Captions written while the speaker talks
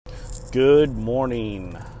Good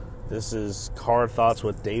morning. This is Car Thoughts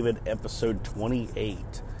with David, episode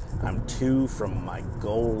 28. I'm 2 from my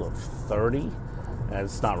goal of 30. And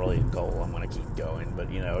it's not really a goal. I'm going to keep going.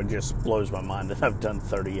 But, it just blows my mind that I've done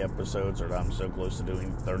 30 episodes, or that I'm so close to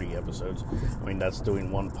doing 30 episodes. I mean, that's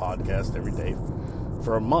doing one podcast every day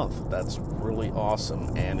for a month. That's really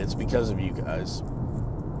awesome. And it's because of you guys.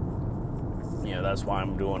 That's why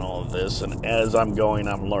I'm doing all of this. And as I'm going,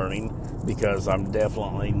 I'm learning, because I'm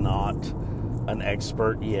definitely not an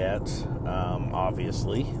expert yet,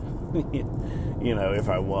 obviously. If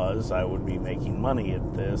I was, I would be making money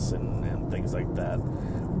at this and things like that.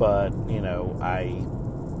 But,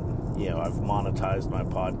 I've monetized my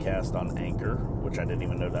podcast on Anchor, which I didn't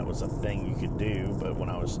even know that was a thing you could do. But when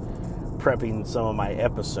I was prepping some of my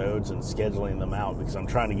episodes and scheduling them out, because I'm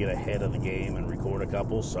trying to get ahead of the game and record a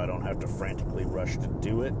couple so I don't have to frantically rush to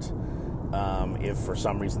do it. If for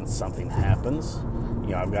some reason something happens,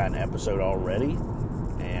 I've got an episode already,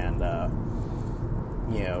 and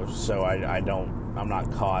so I'm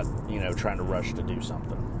not caught, trying to rush to do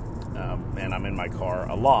something. And I'm in my car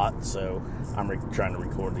a lot, so I'm trying to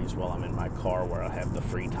record these while I'm in my car, where I have the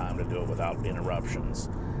free time to do it without interruptions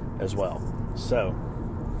as well. So,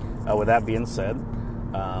 with that being said,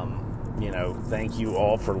 thank you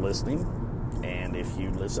all for listening. And if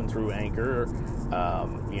you listen through Anchor,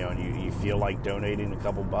 and you feel like donating a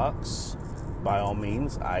couple bucks, by all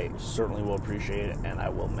means, I certainly will appreciate it, and I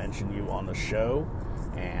will mention you on the show,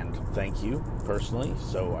 and thank you personally,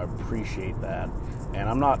 so I appreciate that. And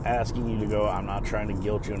I'm not asking you to go, I'm not trying to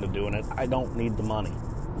guilt you into doing it. I don't need the money.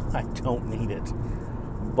 I don't need it.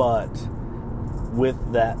 But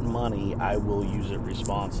with that money, I will use it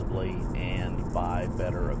responsibly and buy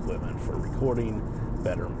better equipment for recording,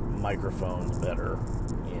 better microphones, better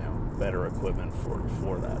equipment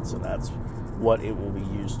for that. So that's what it will be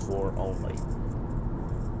used for only.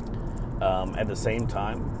 At the same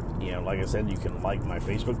time, like I said, you can like my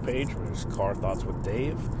Facebook page, which is Car Thoughts with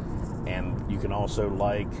Dave, and you can also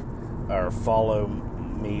like or follow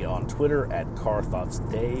me on Twitter at Car Thoughts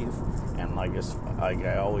Dave. And like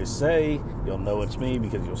I always say, you'll know it's me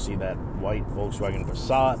because you'll see that white Volkswagen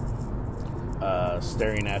Passat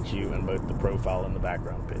staring at you in both the profile and the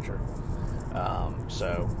background picture.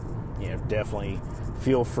 So definitely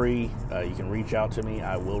feel free. You can reach out to me.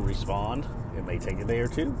 I will respond. It may take a day or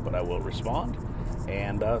two, but I will respond.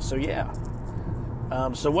 And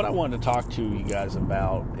so what I wanted to talk to you guys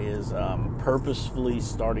about is purposefully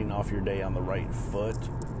starting off your day on the right foot,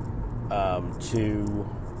 to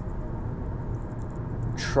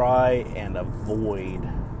try and avoid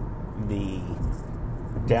the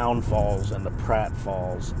downfalls and the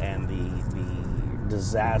pratfalls and the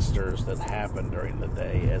disasters that happen during the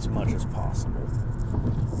day as much as possible.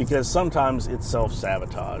 Because sometimes it's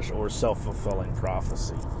self-sabotage or self-fulfilling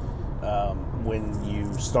prophecy. When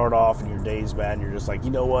you start off and your day's bad and you're just like,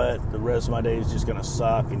 you know what, the rest of my day is just going to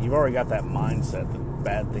suck, and you've already got that mindset that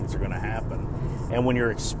bad things are going to happen. And when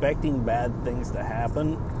you're expecting bad things to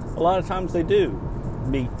happen, a lot of times they do.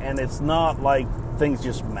 And it's not like things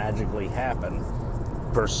just magically happen,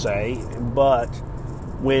 per se, but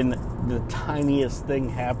when the tiniest thing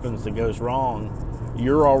happens that goes wrong,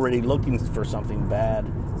 you're already looking for something bad,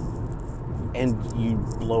 and you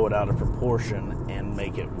blow it out of proportion and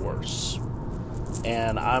make it worse.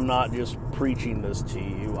 And I'm not just preaching this to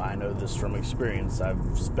you. I know this from experience.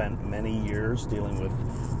 I've spent many years dealing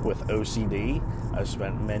with OCD. I've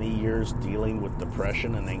spent many years dealing with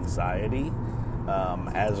depression and anxiety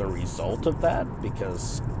as a result of that,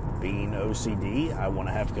 because being OCD, I want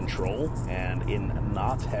to have control, and in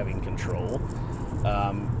not having control,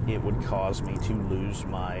 it would cause me to lose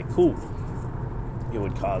my cool. It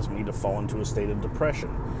would cause me to fall into a state of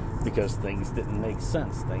depression because things didn't make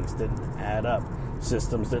sense. Things didn't add up.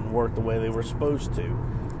 Systems didn't work the way they were supposed to.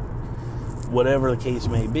 Whatever the case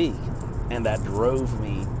may be. And that drove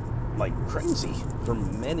me like crazy for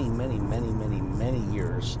many, many, many, many, many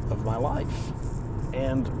years of my life.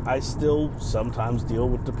 And I still sometimes deal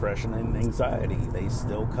with depression and anxiety. They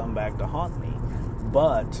still come back to haunt me.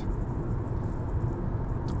 But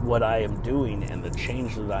what I am doing and the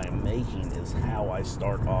change that I am making is how I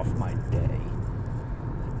start off my day.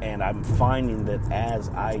 And I'm finding that as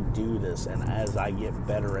I do this and as I get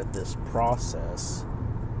better at this process,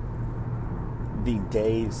 the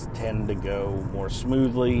days tend to go more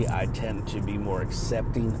smoothly. I tend to be more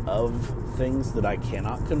accepting of things that I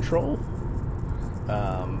cannot control.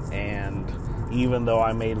 And even though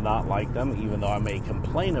I may not like them, even though I may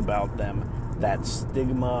complain about them, that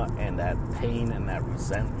stigma and that pain and that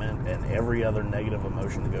resentment and every other negative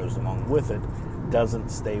emotion that goes along with it doesn't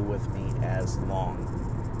stay with me as long.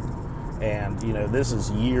 And, you know, this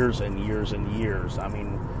is years and years and years. I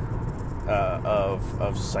mean,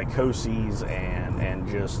 of psychoses and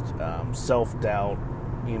just self-doubt.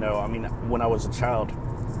 You know, I mean, when I was a child,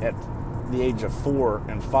 at the age of 4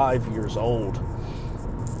 and 5 years old,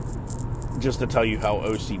 just to tell you how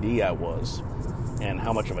OCD I was and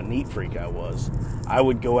how much of a neat freak I was, I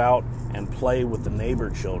would go out and play with the neighbor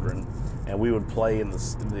children, and we would play in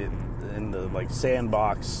the like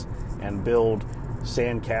sandbox and build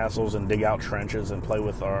sand castles and dig out trenches and play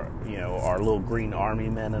with our little green army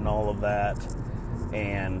men and all of that.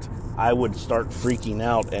 And I would start freaking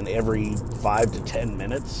out, and every 5 to 10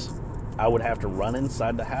 minutes I would have to run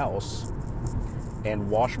inside the house and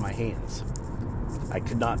wash my hands. I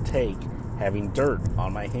could not take having dirt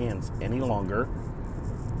on my hands any longer,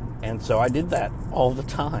 and so I did that all the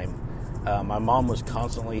time. My mom was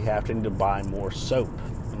constantly having to buy more soap.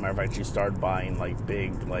 As a matter of fact, she started buying like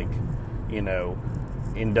big, like, you know,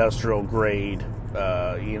 industrial grade,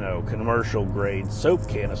 commercial grade soap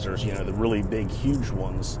canisters, you know, the really big, huge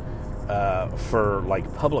ones, for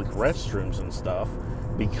like public restrooms and stuff,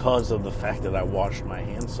 because of the fact that I washed my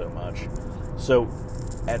hands so much. So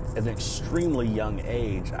at an extremely young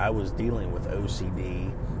age, I was dealing with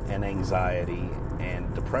OCD and anxiety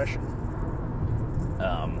and depression.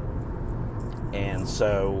 And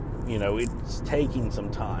so, you know, it's taking some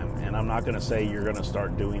time, and I'm not going to say you're going to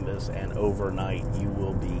start doing this and overnight you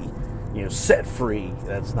will be, you know, set free.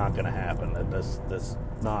 That's not going to happen. That's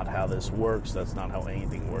not how this works. That's not how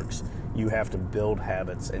anything works. You have to build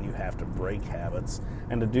habits, and you have to break habits,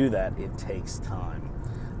 and to do that, it takes time.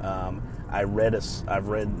 I've read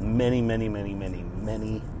many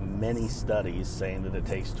studies saying that it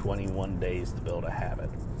takes 21 days to build a habit.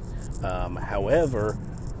 However,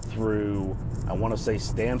 through, I want to say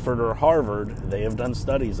Stanford or Harvard, they have done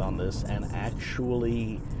studies on this, and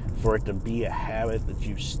actually for it to be a habit that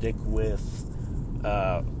you stick with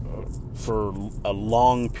for a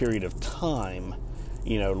long period of time,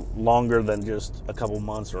 you know, longer than just a couple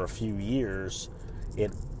months or a few years,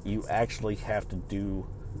 you actually have to do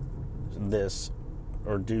this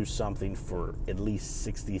or do something for at least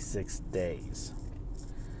 66 days.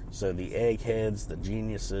 So the eggheads, the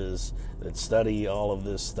geniuses that study all of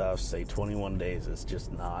this stuff say 21 days is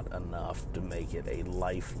just not enough to make it a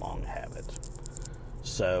lifelong habit.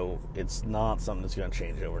 So it's not something that's going to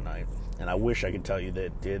change overnight. And I wish I could tell you that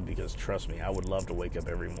it did, because trust me, I would love to wake up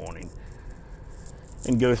every morning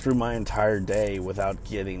and go through my entire day without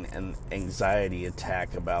getting an anxiety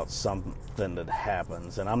attack about something that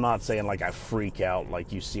happens. And I'm not saying like I freak out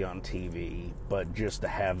like you see on TV, but just to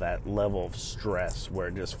have that level of stress where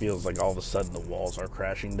it just feels like all of a sudden the walls are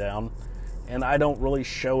crashing down. And I don't really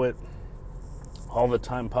show it all the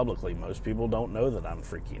time publicly. Most people don't know that I'm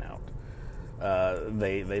freaking out.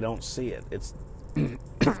 They don't see it. It's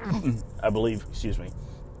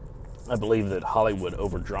I believe that Hollywood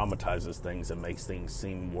over-dramatizes things and makes things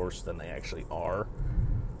seem worse than they actually are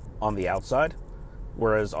on the outside.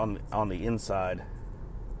 Whereas on the inside,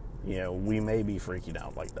 you know, we may be freaking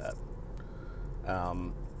out like that.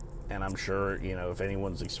 And I'm sure, you know, if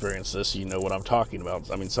anyone's experienced this, you know what I'm talking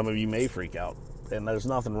about. I mean, some of you may freak out, and there's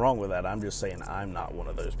nothing wrong with that. I'm just saying I'm not one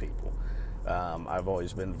of those people. I've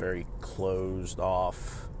always been very closed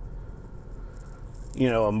off, you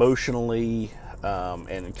know, emotionally,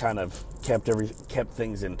 and kind of kept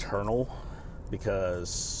things internal,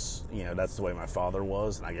 because, you know, that's the way my father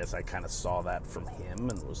was, and I guess I kind of saw that from him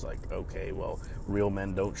and was like, okay, well, real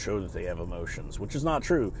men don't show that they have emotions, which is not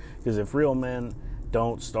true, because if real men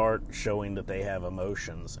don't start showing that they have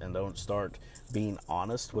emotions and don't start being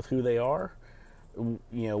honest with who they are,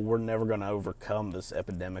 you know, we're never going to overcome this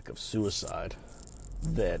epidemic of suicide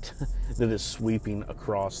that is sweeping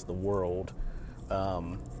across the world,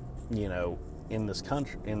 you know, in this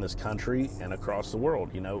country and across the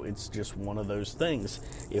world. You know, it's just one of those things.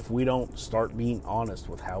 If we don't start being honest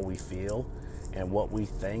with how we feel and what we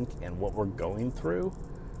think and what we're going through,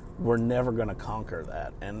 we're never going to conquer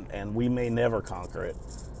that. And we may never conquer it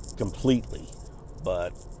completely,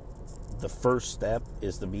 but the first step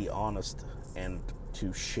is to be honest and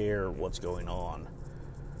to share what's going on,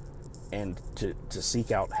 and to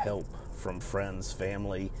seek out help from friends,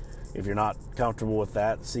 family. If you're not comfortable with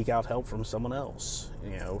that, seek out help from someone else.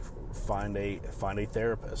 You know, find a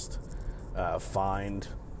therapist. Find,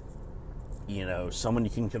 you know, someone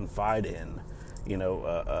you can confide in. You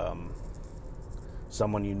know,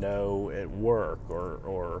 someone you know at work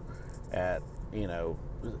or at, you know,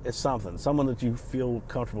 it's someone that you feel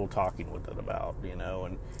comfortable talking with it about. You know,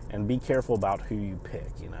 and be careful about who you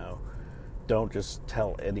pick. You know, don't just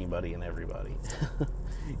tell anybody and everybody.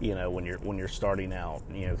 When you're starting out,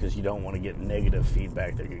 because you don't want to get negative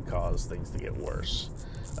feedback that could cause things to get worse.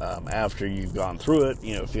 After you've gone through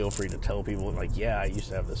it, feel free to tell people, like, yeah, I used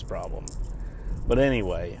to have this problem. But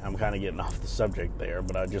anyway, I'm kind of getting off the subject there,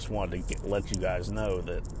 but I just wanted to let you guys know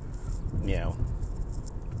that,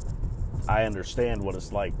 I understand what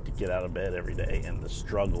it's like to get out of bed every day and to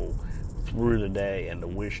struggle through the day and to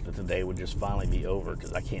wish that the day would just finally be over,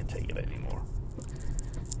 because I can't take it anymore.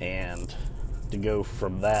 And to go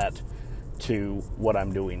from that to what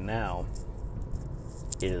I'm doing now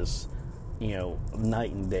is,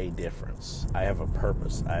 night and day difference. I have a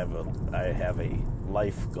purpose. I have a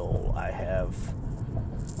life goal.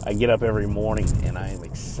 I get up every morning and I am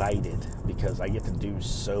excited because I get to do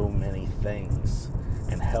so many things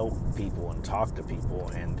and help people and talk to people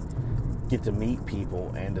and get to meet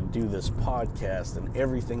people and to do this podcast and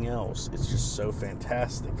everything else. It's just so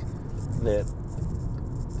fantastic that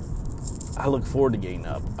I look forward to getting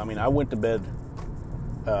up. I mean, I went to bed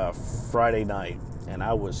Friday night and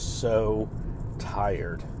I was so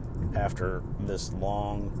tired after this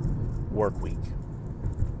long work week.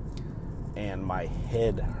 And my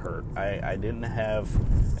head hurt. I didn't have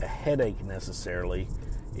a headache necessarily.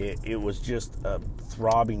 It was just a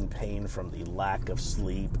throbbing pain from the lack of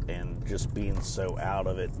sleep and just being so out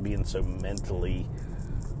of it, being so mentally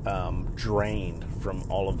drained from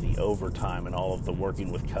all of the overtime and all of the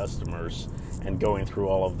working with customers and going through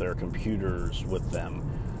all of their computers with them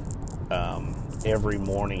every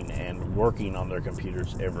morning and working on their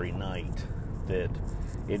computers every night, that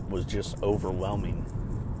it was just overwhelming,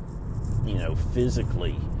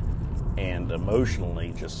 physically and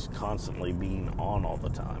emotionally, just constantly being on all the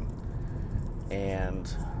time.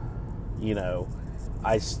 And,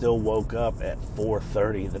 I still woke up at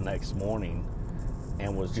 4:30 the next morning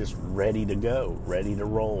and was just ready to go, ready to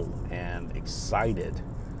roll, and excited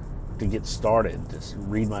to get started, to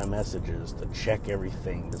read my messages, to check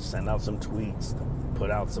everything, to send out some tweets, to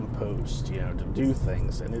put out some posts, to do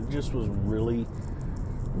things. And it just was really,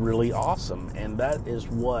 really awesome. And that is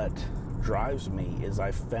what drives me, is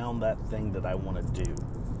I found that thing that I want to do.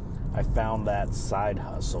 I found that side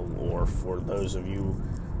hustle, or for those of you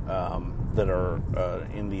that are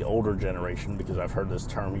in the older generation, because I've heard this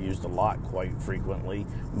term used a lot quite frequently,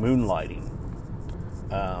 moonlighting,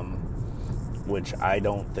 which I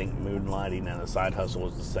don't think moonlighting and a side hustle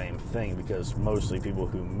is the same thing, because mostly people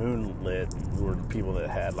who moonlit were people that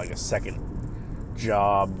had like a second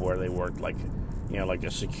job where they worked like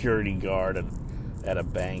a security guard at a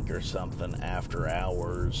bank or something after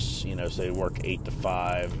hours, so they work 8 to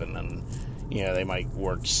 5, and then, they might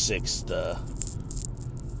work 6 to,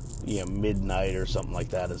 midnight or something like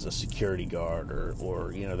that as a security guard,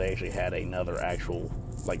 or they actually had another actual,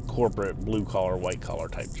 like, corporate blue-collar, white-collar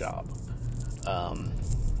type job,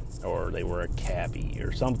 or they were a cabbie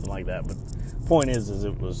or something like that. But the point is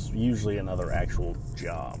it was usually another actual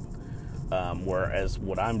job, whereas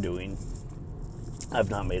what I'm doing,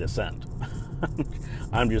 I've not made a cent.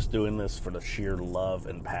 I'm just doing this for the sheer love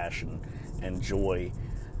and passion and joy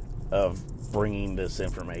of bringing this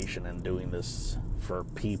information and doing this for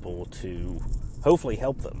people to hopefully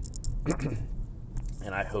help them.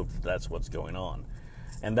 And I hope that's what's going on.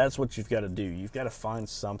 And that's what you've got to do. You've got to find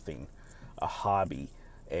something, a hobby,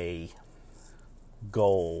 a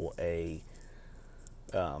goal, a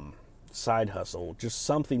side hustle, just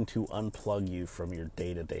something to unplug you from your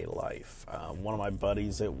day-to-day life. One of my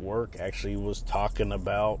buddies at work actually was talking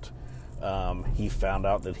about, he found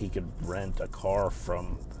out that he could rent a car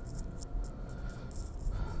from,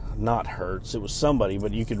 not Hertz, it was somebody,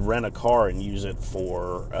 but you could rent a car and use it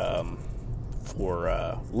for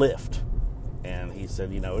Lyft. And he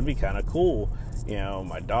said, it'd be kind of cool.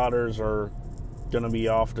 My daughters are going to be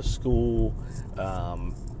off to school.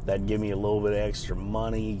 That'd give me a little bit of extra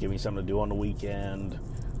money, give me something to do on the weekend.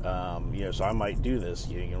 So I might do this.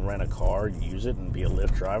 You can rent a car, use it, and be a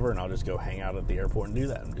Lyft driver, and I'll just go hang out at the airport and do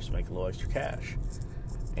that and just make a little extra cash.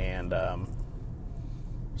 And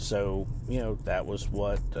so that was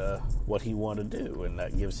what he wanted to do, and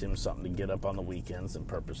that gives him something to get up on the weekends and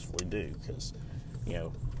purposefully do, because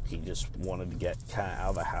he just wanted to get kind of out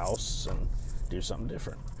of the house and do something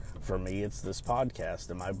different. For me, it's this podcast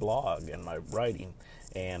and my blog and my writing.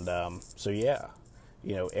 And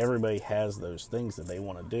everybody has those things that they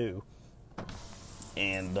want to do.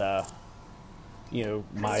 And, my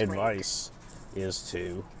advice is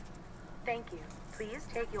to... Thank you. Please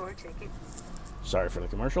take your ticket. Sorry for the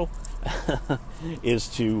commercial. Is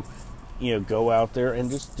to, go out there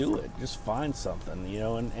and just do it. Just find something,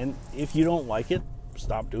 and if you don't like it,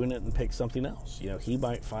 stop doing it and pick something else. He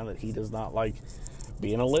might find that he does not like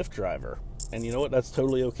being a Lyft driver. And you know what? That's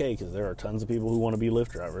totally okay, because there are tons of people who want to be Lyft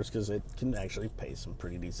drivers because it can actually pay some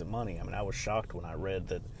pretty decent money. I mean, I was shocked when I read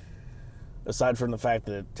that, aside from the fact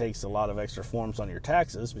that it takes a lot of extra forms on your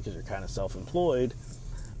taxes because you're kind of self-employed,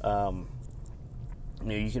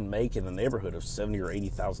 you can make in the neighborhood of $70,000 or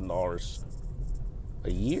 $80,000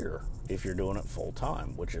 a year if you're doing it full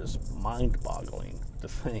time, which is mind-boggling to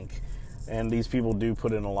think. And these people do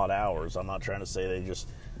put in a lot of hours. I'm not trying to say they just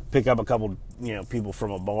pick up a couple, people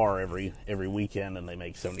from a bar every weekend and they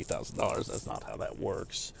make $70,000. That's not how that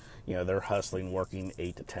works. They're hustling, working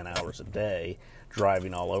 8 to 10 hours a day,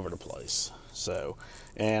 driving all over the place. So,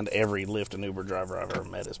 and every Lyft and Uber driver I've ever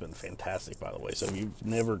met has been fantastic, by the way. So if you've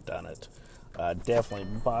never done it, definitely,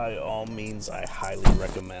 by all means, I highly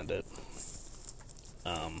recommend it.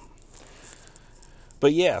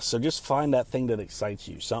 But yeah, so just find that thing that excites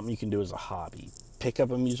you, something you can do as a hobby. Pick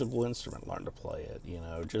up a musical instrument, learn to play it,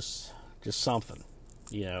 just something,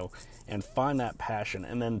 and find that passion.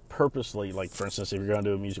 And then purposely, like for instance, if you're going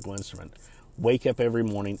to do a musical instrument, wake up every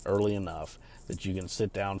morning early enough that you can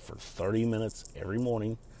sit down for 30 minutes every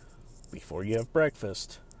morning before you have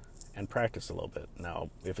breakfast and practice a little bit. Now,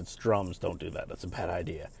 if it's drums, don't do that. That's a bad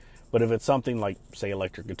idea. But if it's something like, say,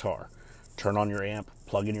 electric guitar, turn on your amp,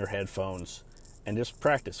 plug in your headphones, and just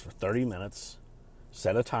practice for 30 minutes.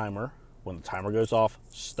 Set a timer. When the timer goes off,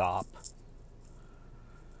 stop.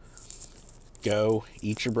 Go,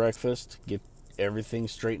 eat your breakfast, get everything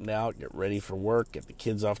straightened out, get ready for work, get the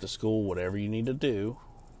kids off to school, whatever you need to do.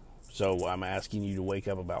 So I'm asking you to wake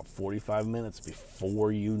up about 45 minutes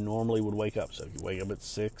before you normally would wake up. So if you wake up at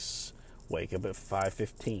 6, wake up at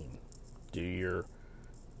 5:15.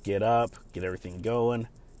 Get up, get everything going,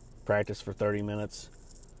 practice for 30 minutes,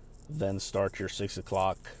 then start your 6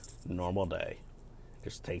 o'clock normal day.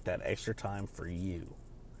 Just take that extra time for you.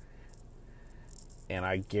 And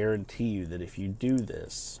I guarantee you that if you do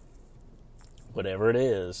this, whatever it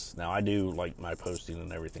is, now I do like my posting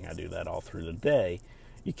and everything, I do that all through the day.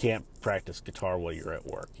 You can't practice guitar while you're at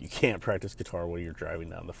work. You can't practice guitar while you're driving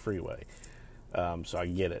down the freeway. So I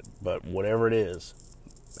get it. But whatever it is,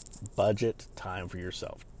 budget time for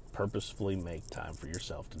yourself. Purposefully make time for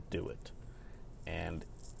yourself to do it. And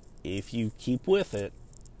if you keep with it,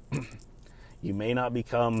 you may not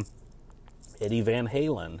become Eddie Van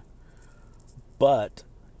Halen, but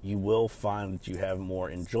you will find that you have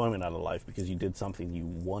more enjoyment out of life because you did something you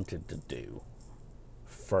wanted to do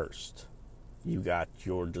first. You got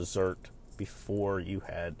your dessert before you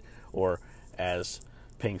had, or as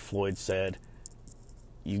Pink Floyd said,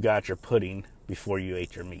 you got your pudding before you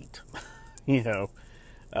ate your meat.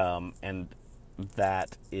 And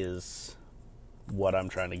that is what I'm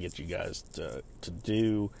trying to get you guys to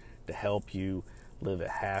do, to help you live a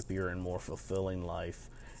happier and more fulfilling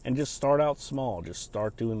life. And just start out small. Just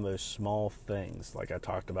start doing those small things like I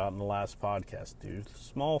talked about in the last podcast. Do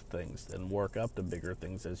small things, then work up to bigger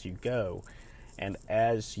things as you go. And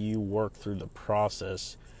as you work through the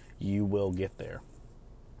process, you will get there.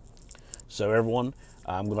 So everyone,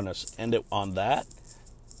 I'm going to end it on that.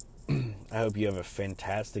 I hope you have a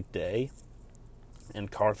fantastic day. And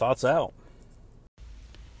Car Thoughts out.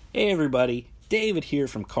 Hey everybody, David here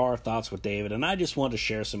from Car Thoughts with David, and I just want to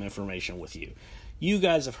share some information with you. You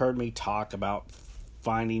guys have heard me talk about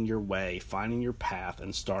finding your way, finding your path,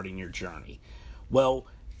 and starting your journey. Well,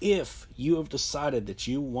 if you have decided that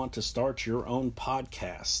you want to start your own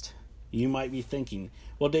podcast, you might be thinking,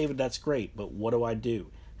 well, David, that's great, but what do I do?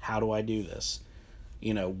 How do I do this?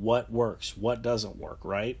 What works? What doesn't work,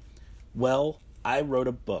 right? Well, I wrote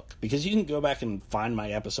a book, because you can go back and find my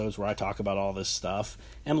episodes where I talk about all this stuff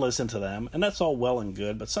and listen to them, and that's all well and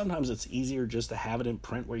good, but sometimes it's easier just to have it in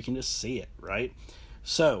print where you can just see it, right?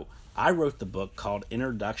 So, I wrote the book called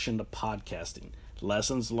Introduction to Podcasting,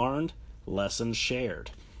 Lessons Learned, Lessons Shared.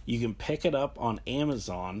 You can pick it up on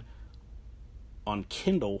Amazon on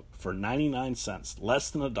Kindle for 99 cents, less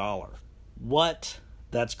than $1. What?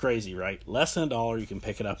 That's crazy, right? Less than $1, you can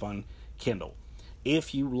pick it up on Kindle.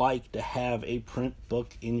 If you like to have a print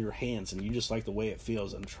book in your hands and you just like the way it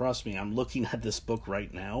feels, and trust me, I'm looking at this book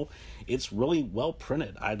right now, it's really well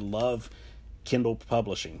printed. I love Kindle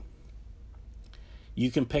publishing.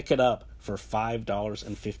 You can pick it up for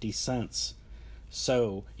 $5.50.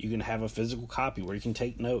 So you can have a physical copy where you can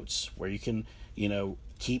take notes, where you can,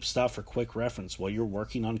 keep stuff for quick reference while you're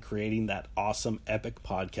working on creating that awesome epic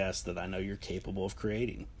podcast that I know you're capable of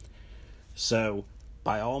creating. So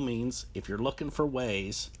by all means, if you're looking for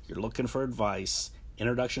ways, you're looking for advice,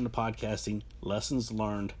 Introduction to Podcasting, Lessons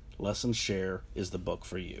Learned, Lessons Shared is the book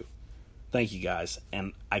for you. Thank you guys,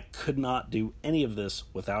 and I could not do any of this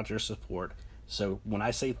without your support. So when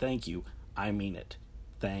I say thank you, I mean it.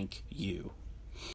 Thank you.